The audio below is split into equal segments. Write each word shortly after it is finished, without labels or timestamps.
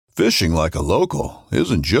Fishing like a local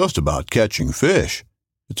isn't just about catching fish.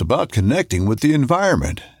 It's about connecting with the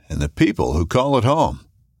environment and the people who call it home.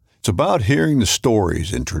 It's about hearing the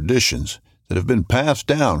stories and traditions that have been passed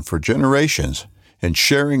down for generations and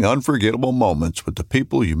sharing unforgettable moments with the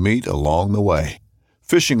people you meet along the way.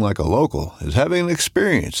 Fishing like a local is having an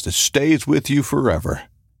experience that stays with you forever.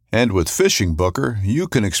 And with Fishing Booker, you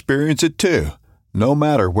can experience it too, no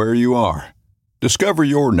matter where you are. Discover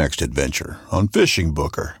your next adventure on Fishing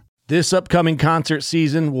Booker. This upcoming concert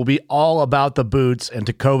season will be all about the boots, and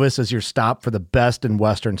Tecovas is your stop for the best in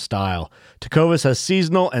Western style. Tecovas has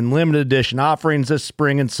seasonal and limited edition offerings this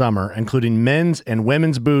spring and summer, including men's and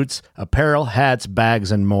women's boots, apparel, hats,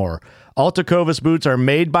 bags, and more. All Tecovas boots are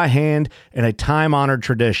made by hand in a time-honored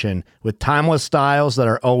tradition with timeless styles that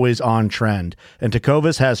are always on trend. And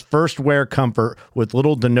Tecovas has first wear comfort with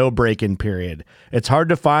little to no break-in period. It's hard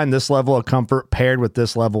to find this level of comfort paired with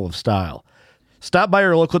this level of style. Stop by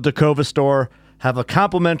your local Tecovas store, have a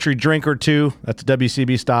complimentary drink or two, that's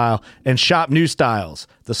WCB style, and shop new styles.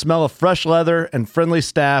 The smell of fresh leather and friendly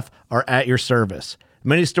staff are at your service.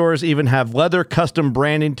 Many stores even have leather custom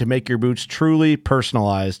branding to make your boots truly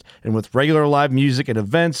personalized. And with regular live music and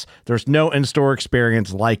events, there's no in-store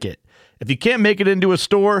experience like it. If you can't make it into a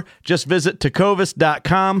store, just visit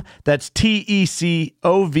tecovas.com. That's TECOVAS.com.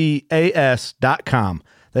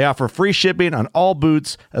 They offer free shipping on all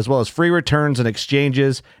boots, as well as free returns and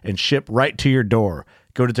exchanges, and ship right to your door.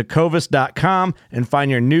 Go to tecovas.com and find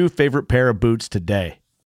your new favorite pair of boots today.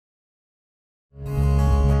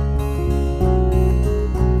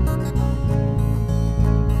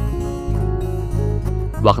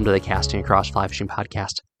 Welcome to the Casting Across Fly Fishing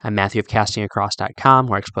Podcast. I'm Matthew of CastingAcross.com,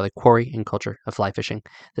 where I explore the quarry and culture of fly fishing.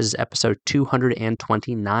 This is episode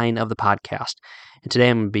 229 of the podcast. And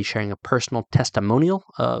today I'm going to be sharing a personal testimonial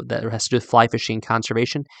that has to do with fly fishing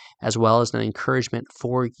conservation, as well as an encouragement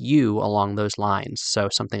for you along those lines. So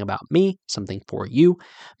something about me, something for you.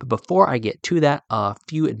 But before I get to that, a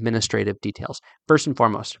few administrative details. First and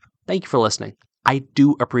foremost, thank you for listening. I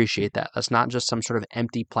do appreciate that. That's not just some sort of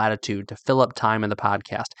empty platitude to fill up time in the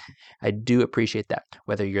podcast. I do appreciate that,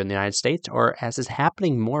 whether you're in the United States or, as is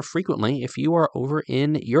happening more frequently, if you are over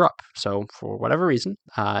in Europe. So for whatever reason,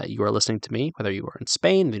 you are listening to me, whether you are in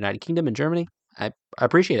Spain, the United Kingdom, and Germany, I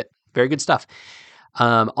appreciate it. Very good stuff.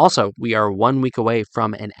 Also, we are 1 week away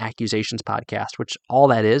from an accusations podcast, which all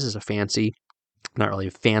that is a fancy, not really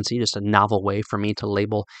fancy, just a novel way for me to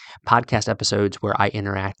label podcast episodes where I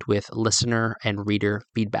interact with listener and reader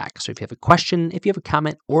feedback. So if you have a question, if you have a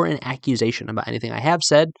comment, or an accusation about anything I have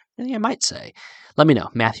said, anything I might say, let me know.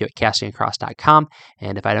 Matthew at castingacross.com.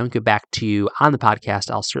 And if I don't get back to you on the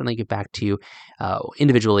podcast, I'll certainly get back to you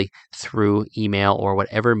individually through email or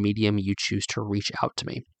whatever medium you choose to reach out to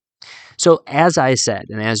me. So as I said,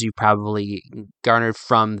 and as you probably garnered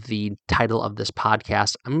from the title of this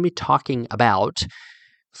podcast, I'm going to be talking about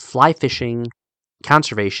fly fishing,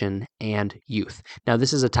 conservation, and youth. Now,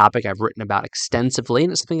 this is a topic I've written about extensively,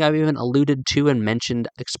 and it's something I've even alluded to and mentioned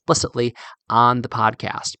explicitly on the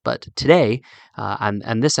podcast. But today,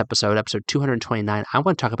 on this episode 229, I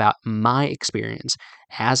want to talk about my experience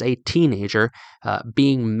as a teenager,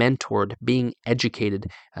 being mentored, being educated,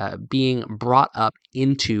 being brought up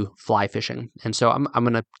into fly fishing. And so I'm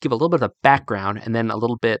going to give a little bit of background and then a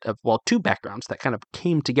little bit of, two backgrounds that kind of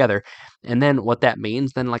came together. And then what that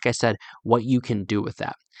means, then like I said, what you can do with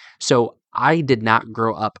that. So I did not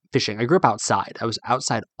grow up fishing. I grew up outside. I was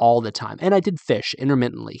outside all the time. And I did fish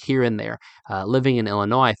intermittently here and there. Living in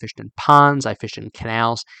Illinois, I fished in ponds, I fished in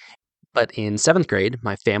canals. But in 7th grade,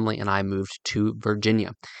 my family and I moved to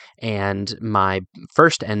Virginia, and my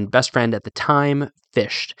first and best friend at the time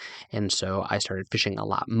fished. And so I started fishing a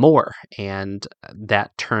lot more, and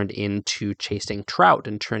that turned into chasing trout,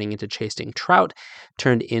 and turning into chasing trout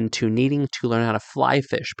turned into needing to learn how to fly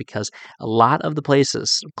fish, because a lot of the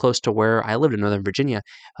places close to where I lived in Northern Virginia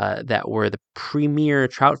that were the premier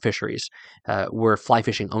trout fisheries were fly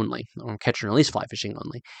fishing only, or catch and release fly fishing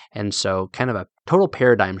only. And so kind of a total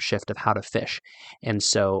paradigm shift of how to fish. And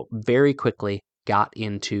so very quickly got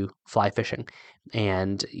into fly fishing.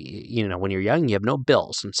 And, when you're young, you have no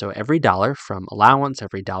bills. And so every dollar from allowance,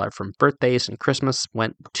 every dollar from birthdays and Christmas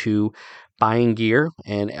went to buying gear,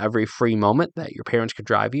 and every free moment that your parents could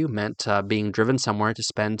drive you meant being driven somewhere to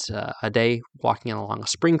spend a day walking along a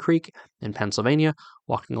spring creek in Pennsylvania,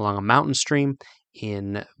 walking along a mountain stream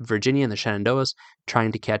in Virginia in the Shenandoahs,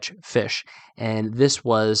 trying to catch fish. And this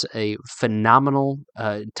was a phenomenal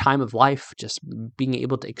time of life, just being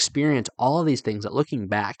able to experience all of these things that, looking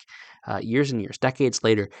back years and years, decades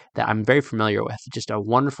later, that I'm very familiar with. Just a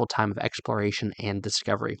wonderful time of exploration and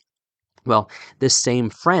discovery. Well, this same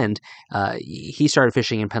friend, he started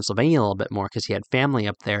fishing in Pennsylvania a little bit more because he had family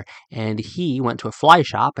up there, and he went to a fly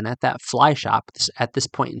shop. And at that fly shop, at this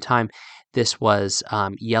point in time, this was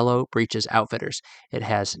Yellow Breeches Outfitters. It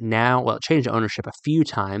has now, well, it changed ownership a few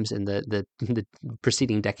times in the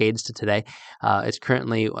preceding decades to today. It's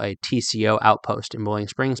currently a TCO outpost in Boiling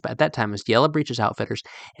Springs, but at that time it was Yellow Breeches Outfitters,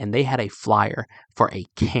 and they had a flyer for a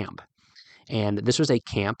camp. And this was a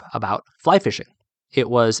camp about fly fishing. It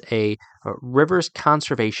was a rivers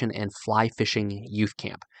conservation and fly fishing youth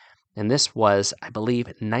camp. And this was, I believe,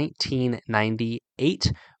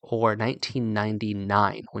 1998 or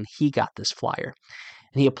 1999 when he got this flyer.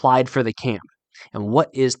 And he applied for the camp. And what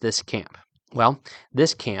is this camp? Well,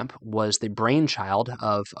 this camp was the brainchild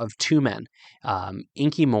of two men,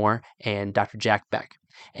 Inky Moore and Dr. Jack Beck.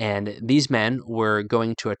 And these men were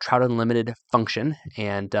going to a Trout Unlimited function,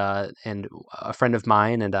 and a friend of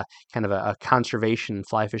mine and a kind of a conservation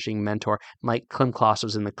fly fishing mentor, Mike Klimklaus,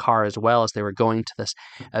 was in the car as well as they were going to this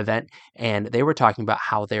event. And they were talking about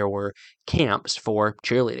how there were camps for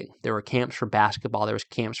cheerleading, there were camps for basketball, there was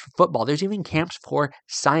camps for football, there's even camps for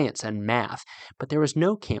science and math, but there was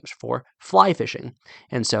no camps for fly fishing.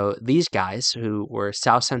 And so these guys, who were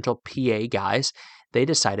South Central PA guys, they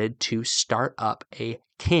decided to start up a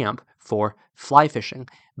camp for fly fishing.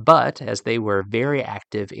 But as they were very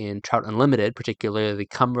active in Trout Unlimited, particularly the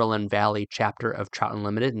Cumberland Valley chapter of Trout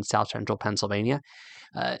Unlimited in South Central Pennsylvania,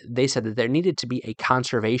 they said that there needed to be a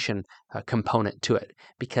conservation component to it,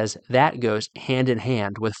 because that goes hand in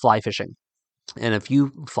hand with fly fishing. And if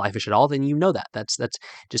you fly fish at all, then you know that. That's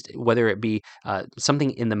just whether it be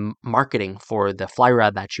something in the marketing for the fly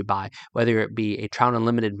rod that you buy, whether it be a Trout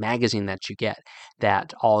Unlimited magazine that you get,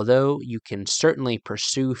 that although you can certainly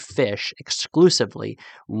pursue fish exclusively,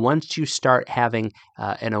 once you start having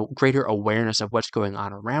a greater awareness of what's going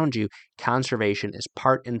on around you, conservation is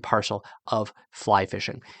part and parcel of fly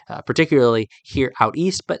fishing, particularly here out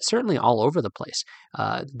east, but certainly all over the place.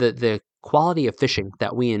 The quality of fishing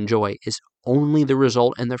that we enjoy is only the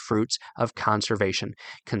result and the fruits of conservation,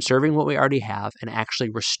 conserving what we already have and actually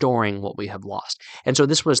restoring what we have lost. And so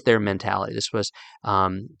this was their mentality. This was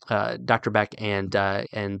Dr. Beck and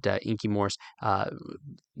Inky Moore's.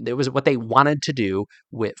 It was what they wanted to do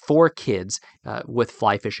for kids with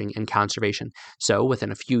fly fishing and conservation. So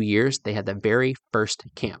within a few years, they had the very first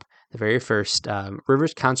camp, the very first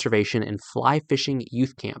Rivers Conservation and Fly Fishing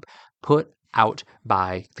Youth Camp put out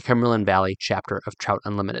by the Cumberland Valley chapter of Trout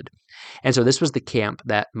Unlimited. And so this was the camp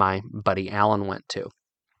that my buddy Alan went to.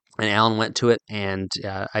 And Alan went to it, and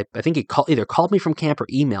I think he either called me from camp or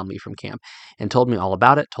emailed me from camp and told me all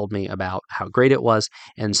about it, told me about how great it was.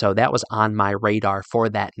 And so that was on my radar for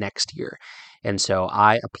that next year. And so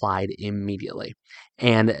I applied immediately.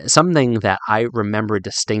 And something that I remember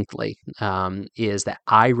distinctly is that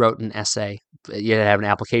I wrote an essay. You had to have an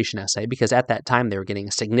application essay, because at that time they were getting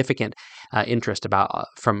a significant interest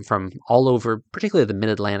from all over, particularly the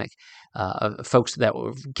Mid-Atlantic, folks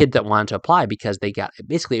kids that wanted to apply because they got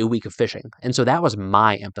basically a week of fishing. And so that was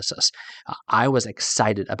my emphasis. I was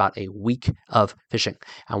excited about a week of fishing.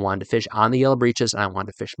 I wanted to fish on the Yellow Breeches, and I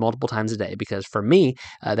wanted to fish multiple times a day, because for me,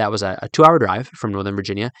 that was a 2-hour drive from Northern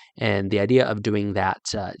Virginia. And the idea of doing that,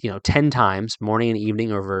 10 times, morning and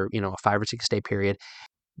evening, over, a 5 or 6 day period,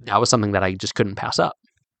 that was something that I just couldn't pass up.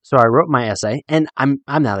 So I wrote my essay, and I'm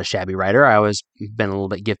not a shabby writer. I always been a little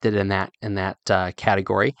bit gifted in that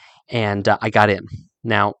category, and I got in.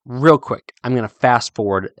 Now, real quick, I'm going to fast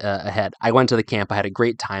forward ahead. I went to the camp. I had a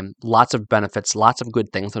great time, lots of benefits, lots of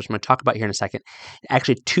good things, which I'm going to talk about here in a second.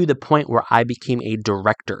 Actually, to the point where I became a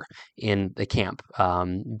director in the camp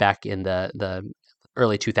back in the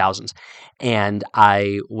early 2000s, and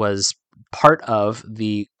I was part of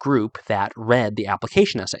the group that read the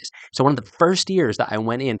application essays. So one of the first years that I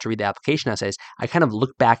went in to read the application essays, I kind of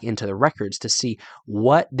looked back into the records to see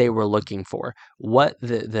what they were looking for, what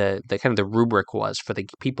the kind of the rubric was for the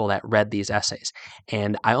people that read these essays.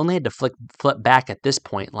 And I only had to flip back at this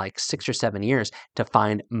point like 6 or 7 years to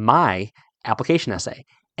find my application essay.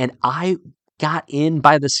 And I got in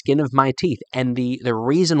by the skin of my teeth. And the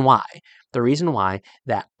reason why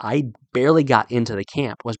that I barely got into the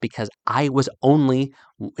camp was because I was only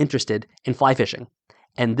interested in fly fishing.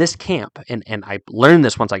 And this camp, and I learned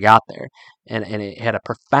this once I got there, and it had a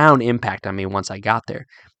profound impact on me once I got there.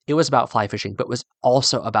 It was about fly fishing, but it was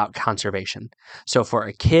also about conservation. So for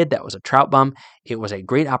a kid that was a trout bum, it was a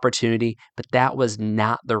great opportunity, but that was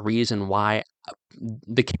not the reason why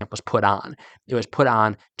the camp was put on. It was put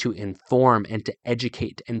on to inform and to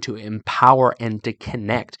educate and to empower and to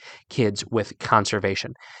connect kids with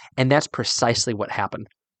conservation. And that's precisely what happened.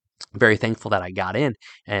 very thankful that I got in,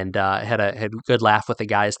 and had a good laugh with the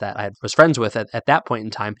guys that I was friends with at that point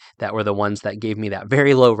in time, that were the ones that gave me that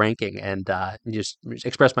very low ranking, and just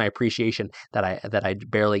expressed my appreciation that I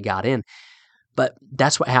barely got in. But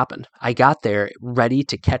that's what happened. I got there ready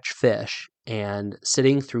to catch fish and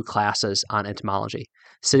sitting through classes on entomology,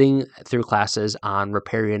 sitting through classes on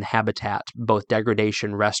riparian habitat, both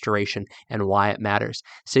degradation, restoration, and why it matters,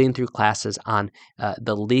 sitting through classes on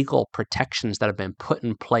the legal protections that have been put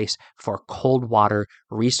in place for cold water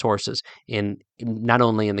resources in not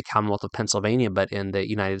only in the Commonwealth of Pennsylvania, but in the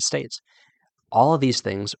United States. All of these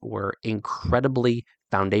things were incredibly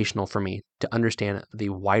foundational for me to understand the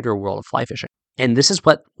wider world of fly fishing. And this is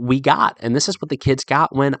what we got. And this is what the kids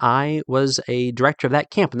got when I was a director of that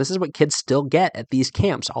camp. And this is what kids still get at these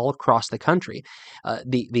camps all across the country.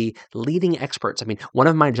 The leading experts. I mean, one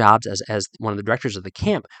of my jobs as one of the directors of the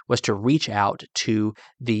camp was to reach out to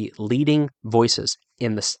the leading voices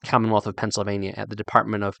in the Commonwealth of Pennsylvania, at the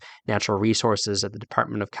Department of Natural Resources, at the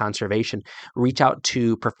Department of Conservation, reach out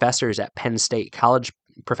to professors at Penn State, college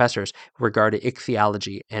professors regarding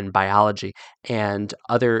ichthyology and biology and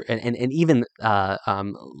other and even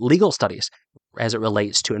legal studies as it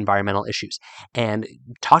relates to environmental issues, and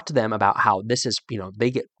talk to them about how this is,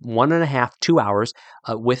 they get 1.5, 2 hours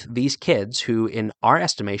with these kids who, in our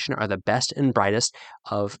estimation, are the best and brightest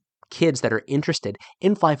of kids that are interested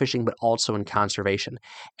in fly fishing, but also in conservation.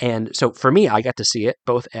 And so for me, I got to see it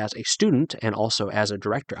both as a student and also as a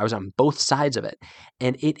director. I was on both sides of it.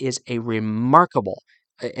 And it is a remarkable,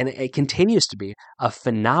 and it continues to be a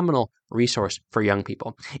phenomenal resource for young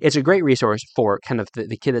people. It's a great resource for kind of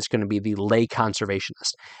the kid that's going to be the lay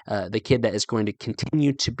conservationist, the kid that is going to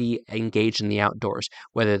continue to be engaged in the outdoors,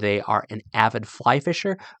 whether they are an avid fly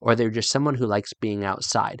fisher or they're just someone who likes being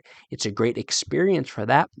outside. It's a great experience for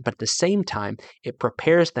that, but at the same time, it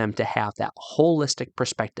prepares them to have that holistic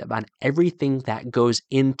perspective on everything that goes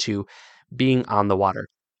into being on the water.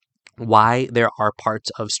 Why there are parts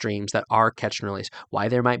of streams that are catch and release, why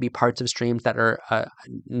there might be parts of streams that are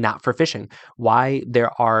not for fishing, why there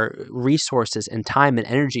are resources and time and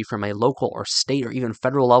energy from a local or state or even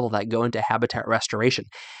federal level that go into habitat restoration.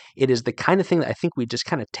 It is the kind of thing that I think we just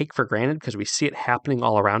kind of take for granted because we see it happening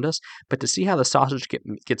all around us. But to see how the sausage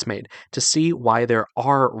gets made, to see why there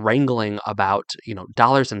are wrangling about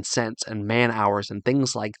dollars and cents and man hours and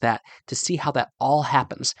things like that, to see how that all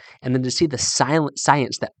happens, and then to see the silent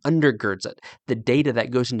science that undergirds it, the data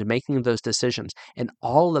that goes into making those decisions, and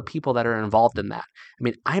all the people that are involved in that. I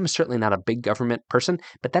mean, I'm certainly not a big government person,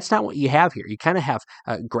 but that's not what you have here. You kind of have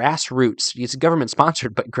grassroots. It's government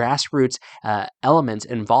sponsored, but grassroots elements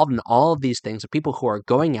involved in all of these things of people who are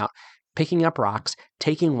going out, picking up rocks,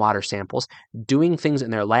 taking water samples, doing things in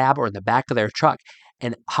their lab or in the back of their truck,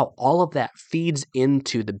 and how all of that feeds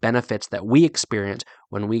into the benefits that we experience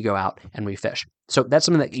when we go out and we fish. So that's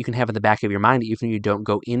something that you can have in the back of your mind, even if you don't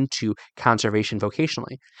go into conservation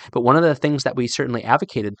vocationally. But one of the things that we certainly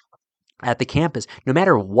advocated at the camp is no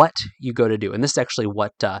matter what you go to do, and this is actually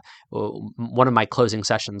what one of my closing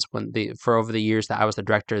sessions for over the years that I was the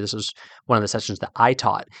director, this was one of the sessions that I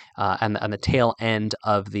taught on the tail end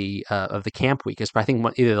of the camp week. Is I think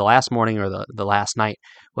either the last morning or the last night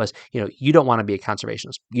was, you don't want to be a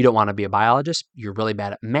conservationist, you don't want to be a biologist, you're really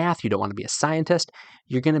bad at math, you don't want to be a scientist,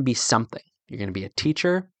 you're going to be something. You're going to be a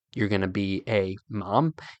teacher. You're going to be a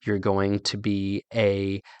mom. You're going to be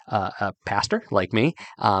a pastor like me.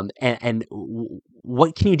 And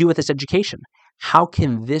what can you do with this education? How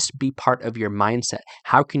can this be part of your mindset?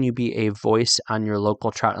 How can you be a voice on your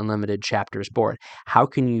local Trout Unlimited chapters board? How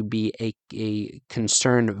can you be a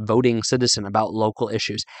concerned voting citizen about local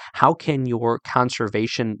issues? How can your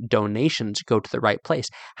conservation donations go to the right place?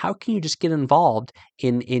 How can you just get involved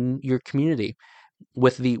in your community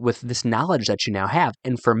with this knowledge that you now have?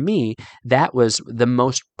 And for me, that was the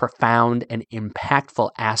most profound and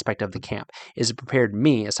impactful aspect of the camp, is it prepared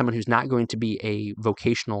me as someone who's not going to be a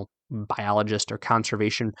vocational biologist or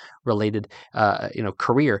conservation related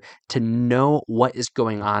career to know what is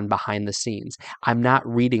going on behind the scenes. I'm not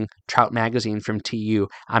reading Trout Magazine from TU.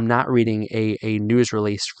 I'm not reading a news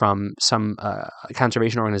release from some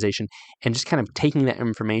conservation organization and just kind of taking that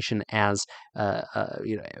information as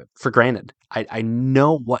for granted. I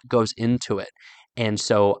know what goes into it. And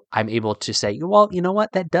so I'm able to say, well, you know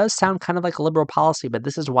what? That does sound kind of like a liberal policy, but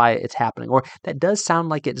this is why it's happening. Or that does sound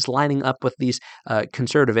like it's lining up with these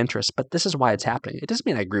conservative interests, but this is why it's happening. It doesn't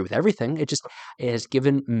mean I agree with everything. It has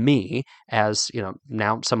given me, as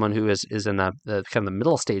now someone who is in the kind of the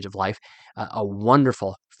middle stage of life, a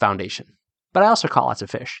wonderful foundation. But I also caught lots of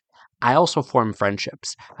fish. I also form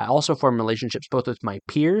friendships. I also form relationships both with my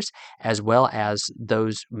peers as well as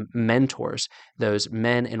those mentors, those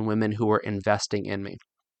men and women who are investing in me.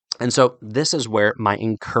 And so this is where my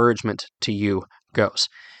encouragement to you goes.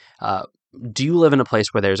 Do you live in a place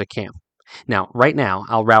where there's a camp? Now, right now,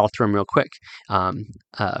 I'll rattle through them real quick.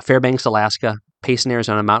 Fairbanks, Alaska, Payson,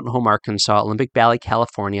 Arizona, Mountain Home, Arkansas, Olympic Valley,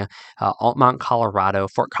 California, Altamont, Colorado,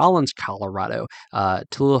 Fort Collins, Colorado,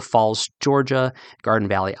 Tallulah Falls, Georgia, Garden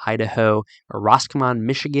Valley, Idaho, Roscommon,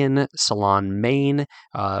 Michigan, Salon, Maine,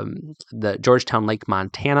 the Georgetown Lake,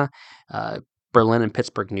 Montana, Berlin and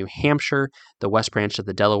Pittsburgh, New Hampshire, the West Branch of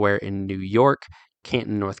the Delaware in New York,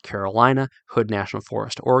 Canton, North Carolina, Hood National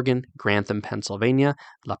Forest, Oregon, Grantham, Pennsylvania,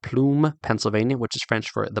 La Plume, Pennsylvania, which is French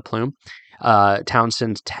for the plume,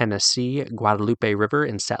 Townsend, Tennessee, Guadalupe River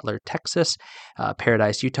in Sattler, Texas,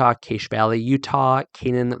 Paradise, Utah, Cache Valley, Utah,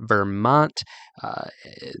 Canaan, Vermont,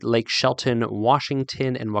 Lake Shelton,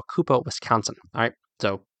 Washington, and Wakupa, Wisconsin. All right,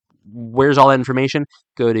 so where's all that information?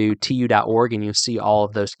 Go to tu.org and you'll see all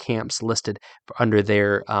of those camps listed under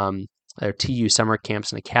their TU Summer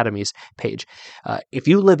Camps and Academies page. If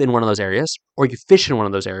you live in one of those areas, or you fish in one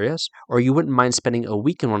of those areas, or you wouldn't mind spending a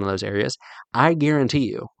week in one of those areas, I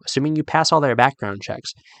guarantee you, assuming you pass all their background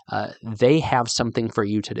checks, they have something for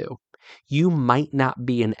you to do. You might not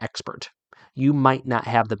be an expert. You might not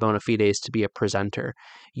have the bona fides to be a presenter.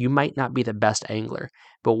 You might not be the best angler,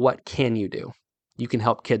 but what can you do? You can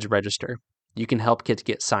help kids register. You can help kids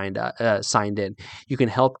get signed in. You can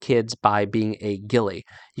help kids by being a ghillie.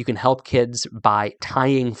 You can help kids by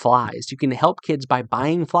tying flies. You can help kids by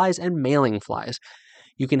buying flies and mailing flies.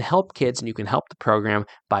 You can help kids and you can help the program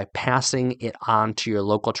by passing it on to your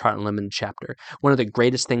local Trout Unlimited chapter. One of the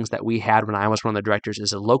greatest things that we had when I was one of the directors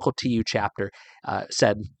is a local TU chapter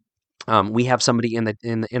said, we have somebody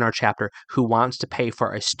in our chapter who wants to pay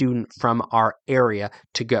for a student from our area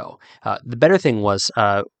to go. The better thing was,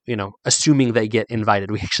 assuming they get invited.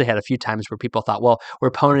 We actually had a few times where people thought, well, we're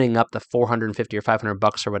ponying up the $450 or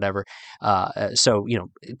 $500 or whatever. So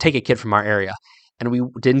take a kid from our area. And we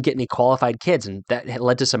didn't get any qualified kids, and that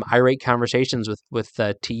led to some irate conversations with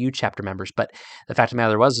TU chapter members. But the fact of the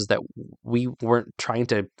matter is that we weren't trying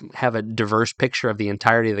to have a diverse picture of the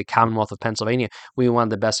entirety of the Commonwealth of Pennsylvania. We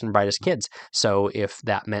wanted the best and brightest kids. So if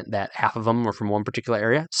that meant that half of them were from one particular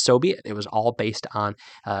area, so be it. It was all based on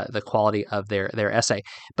the quality of their essay.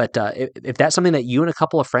 But if that's something that you and a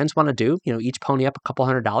couple of friends want to do, each pony up a couple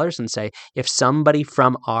 $100 and say, if somebody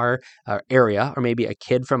from our area, or maybe a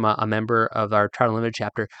kid from a member of our Trout Unlimited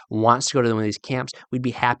chapter wants to go to one of these camps, we'd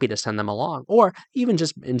be happy to send them along. Or even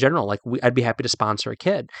just in general, I'd be happy to sponsor a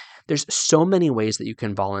kid. There's so many ways that you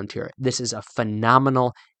can volunteer. This is a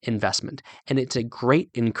phenomenal investment, and it's a great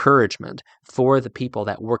encouragement for the people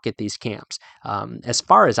that work at these camps. As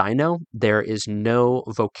far as I know, there is no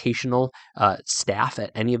vocational staff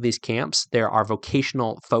at any of these camps. There are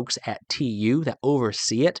vocational folks at TU that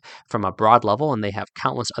oversee it from a broad level, and they have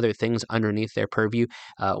countless other things underneath their purview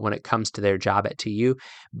when it comes to their job at TU.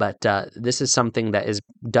 But this is something that is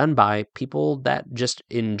done by people that just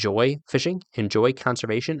enjoy fishing, enjoy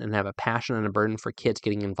conservation, and have a passion and a burden for kids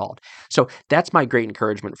getting involved. So that's my great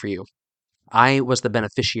encouragement for you. I was the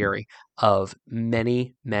beneficiary of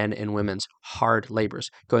many men and women's hard labors,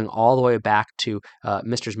 going all the way back to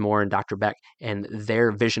Mr. Moore and Dr. Beck and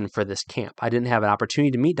their vision for this camp. I didn't have an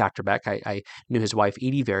opportunity to meet Dr. Beck. I knew his wife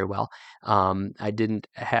Edie very well. I didn't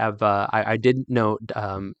know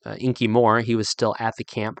Inky Moore. He was still at the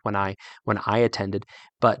camp when I attended.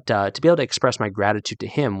 But to be able to express my gratitude to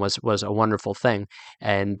him was a wonderful thing,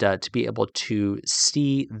 and to be able to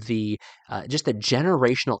see the just the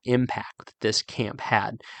generational impact that this camp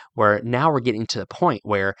had, where now we're getting to the point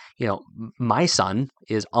where my son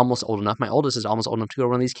is almost old enough. My oldest is almost old enough to go to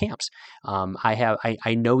one of these camps.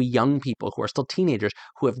 I know young people who are still teenagers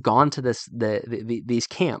who have gone to these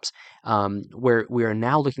camps, where we are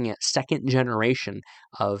now looking at second generation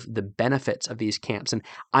of the benefits of these camps. And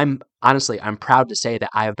I'm proud to say that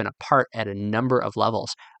I have been a part at a number of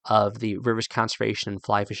levels of the Rivers Conservation and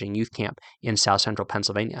Fly Fishing Youth Camp in South Central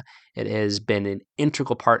Pennsylvania. It has been an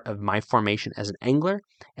integral part of my formation as an angler,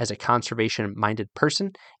 as a conservation-minded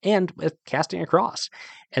person, and with casting across.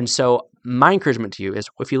 And so my encouragement to you is,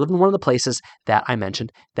 if you live in one of the places that I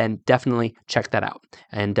mentioned, then definitely check that out,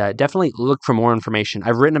 and definitely look for more information.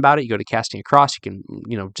 I've written about it. You go to Casting Across. You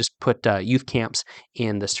can just put youth camps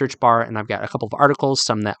in the search bar, and I've got a couple of articles,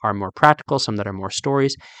 some that are more practical, some that are more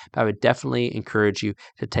stories. But I would definitely encourage you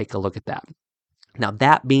to take a look at that. Now,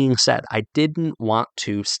 that being said, I didn't want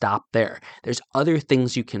to stop there. There's other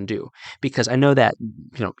things you can do, because I know that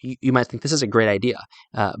you might think this is a great idea,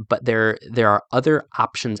 but there are other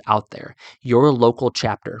options out there. Your local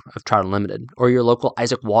chapter of Trout Unlimited, or your local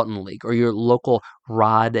Isaac Walton League, or your local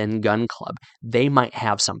Rod and Gun Club, they might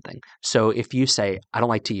have something. So if you say, I don't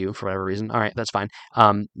like TU for whatever reason, all right, that's fine.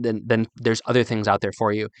 Then there's other things out there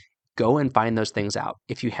for you. Go and find those things out.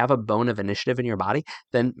 If you have a bone of initiative in your body,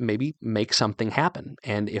 then maybe make something happen.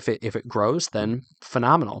 And if it grows, then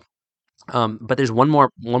phenomenal. But there's one more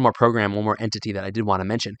program, one more entity that I did want to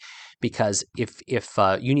mention, because if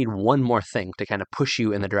you need one more thing to kind of push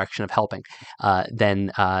you in the direction of helping,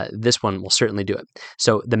 then this one will certainly do it.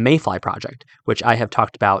 So the Mayfly Project, which I have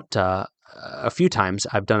talked about a few times.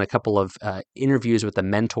 I've done a couple of interviews with the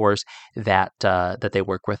mentors that they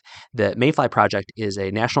work with. The Mayfly Project is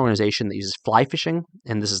a national organization that uses fly fishing,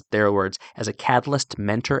 and this is their words, as a catalyst to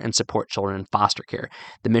mentor and support children in foster care.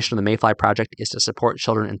 The mission of the Mayfly Project is to support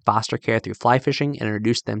children in foster care through fly fishing and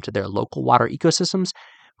introduce them to their local water ecosystems,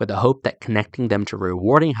 with the hope that connecting them to a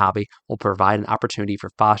rewarding hobby will provide an opportunity for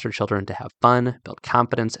foster children to have fun, build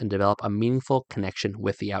confidence, and develop a meaningful connection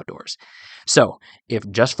with the outdoors. So, if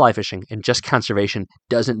just fly fishing and just conservation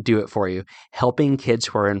doesn't do it for you, helping kids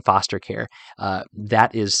who are in foster care,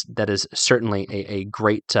 that is certainly a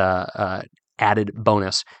great added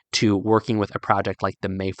bonus to working with a project like the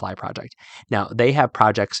Mayfly Project. Now, they have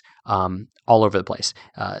projects all over the place.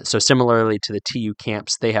 So similarly to the TU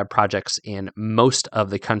camps, they have projects in most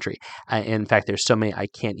of the country. In fact, there's so many I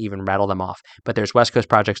can't even rattle them off. But there's West Coast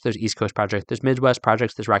projects, there's East Coast projects, there's Midwest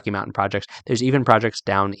projects, there's Rocky Mountain projects, there's even projects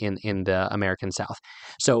down in the American South.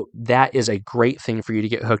 So that is a great thing for you to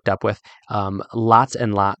get hooked up with. Lots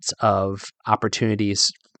and lots of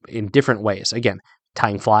opportunities in different ways. Again,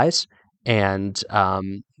 tying flies, and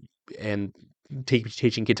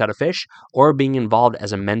teaching kids how to fish, or being involved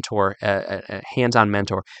as a mentor, a hands-on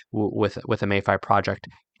mentor with a Mayfly project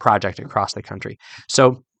across the country.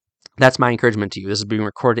 So that's my encouragement to you. This is being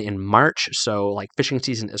recorded in March, so fishing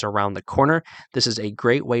season is around the corner. This is a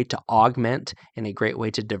great way to augment and a great way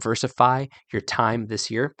to diversify your time this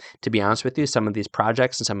year. To be honest with you, some of these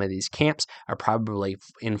projects and some of these camps are probably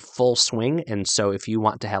in full swing, and so if you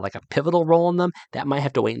want to have a pivotal role in them, that might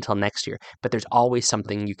have to wait until next year. But there's always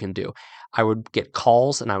something you can do. I would get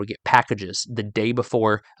calls and I would get packages the day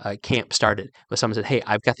before camp started, with someone said, "Hey,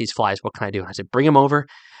 I've got these flies. What can I do?" And I said, "Bring them over.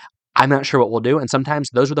 I'm not sure what we'll do." And sometimes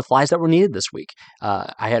those were the flies that were needed this week.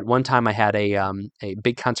 I had a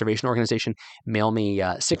big conservation organization mail me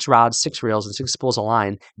 6 rods, 6 reels, and 6 spools of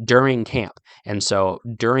line during camp. And so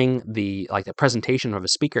during the presentation of a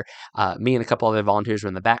speaker, me and a couple other volunteers were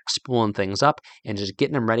in the back spooling things up and just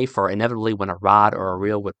getting them ready for inevitably when a rod or a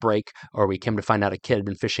reel would break, or we came to find out a kid had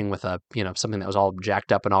been fishing with something that was all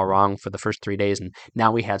jacked up and all wrong for the first 3 days, and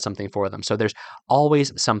now we had something for them. So there's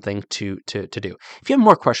always something to do. If you have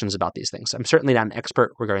more questions about these things, I'm certainly not an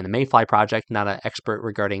expert regarding the Mayfly Project, not an expert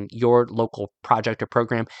regarding your local project or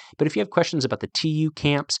program, but if you have questions about the TU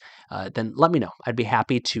camps, then let me know. I'd be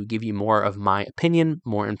happy to give you more of my opinion,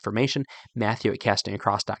 more information.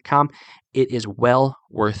 Matthew@castingacross.com. It is well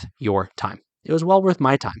worth your time. It was well worth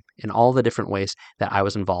my time in all the different ways that I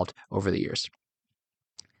was involved over the years.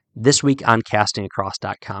 This week on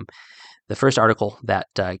castingacross.com, the first article that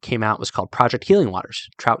came out was called Project Healing Waters,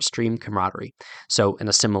 Trout Stream Camaraderie. So in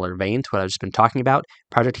a similar vein to what I've just been talking about,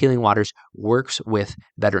 Project Healing Waters works with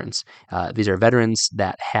veterans. These are veterans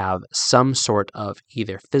that have some sort of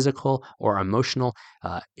either physical or emotional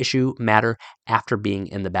matter after being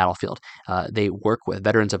in the battlefield. They work with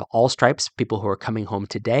veterans of all stripes, people who are coming home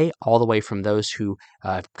today, all the way from those who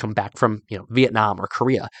come back from Vietnam or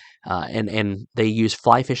Korea. And they use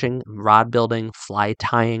fly fishing, rod building, fly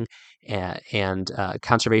tying, and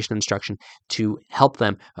conservation instruction to help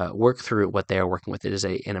them work through what they are working with. It is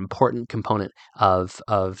an important component of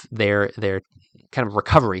their kind of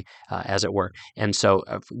recovery, as it were. And so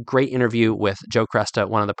a great interview with Joe Cresta,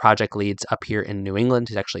 one of the project leads up here in New England.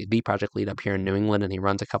 He's actually the project lead up here in New England, and he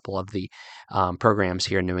runs a couple of the programs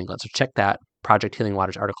here in New England. So check that Project Healing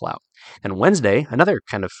Waters article out. And Wednesday, another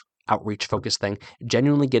kind of outreach focused thing,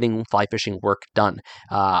 genuinely getting fly fishing work done.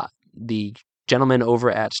 The gentleman over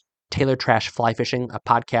at Taylor Trash Fly Fishing, a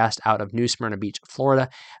podcast out of New Smyrna Beach, Florida.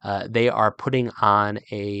 They are putting on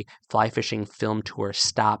a fly fishing film tour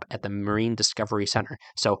stop at the Marine Discovery Center.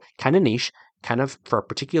 So kind of niche, kind of for a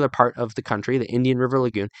particular part of the country, the Indian River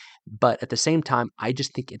Lagoon. But at the same time, I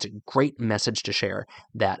just think it's a great message to share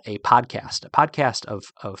that a podcast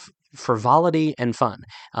of frivolity and fun.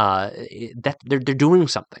 That they're doing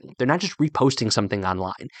something. They're not just reposting something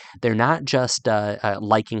online. They're not just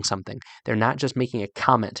liking something. They're not just making a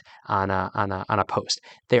comment on a post.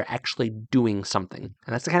 They're actually doing something,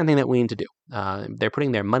 and that's the kind of thing that we need to do. They're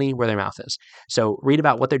putting their money where their mouth is. So read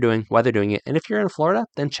about what they're doing, why they're doing it, and if you're in Florida,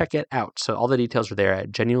 then check it out. So all the details are there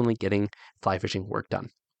at Genuinely Getting Fly Fishing Work Done.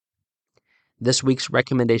 This week's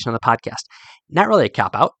recommendation on the podcast, not really a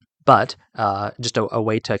cop-out, but just a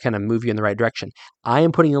way to kind of move you in the right direction. I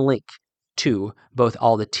am putting a link to both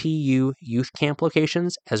all the TU youth camp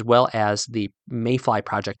locations as well as the Mayfly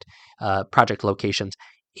project locations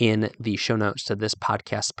in the show notes to this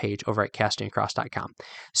podcast page over at castingacross.com.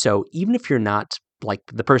 So even if you're not like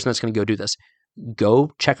the person that's going to go do this, go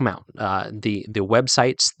check them out. The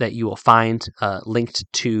websites that you will find linked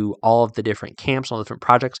to all of the different camps, all the different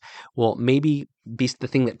projects will maybe be the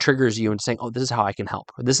thing that triggers you into saying, oh, this is how I can help.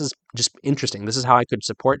 Or this is just interesting. This is how I could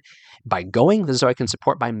support by going. This is how I can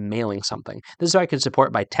support by mailing something. This is how I can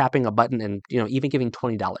support by tapping a button and even giving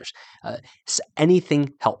 $20.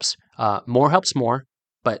 Anything helps. More helps more.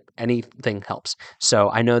 But anything helps.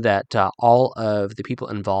 So I know that all of the people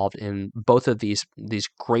involved in both of these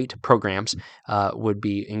great programs would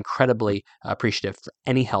be incredibly appreciative for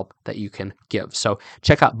any help that you can give. So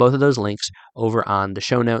check out both of those links over on the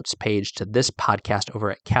show notes page to this podcast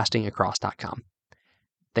over at castingacross.com.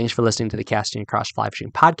 Thanks for listening to the Casting Across Fly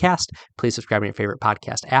Fishing Podcast. Please subscribe to your favorite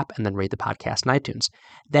podcast app and then rate the podcast in iTunes.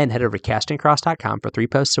 Then head over to castingacross.com for 3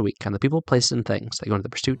 posts a week on the people, places, and things that go into the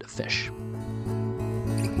pursuit of fish.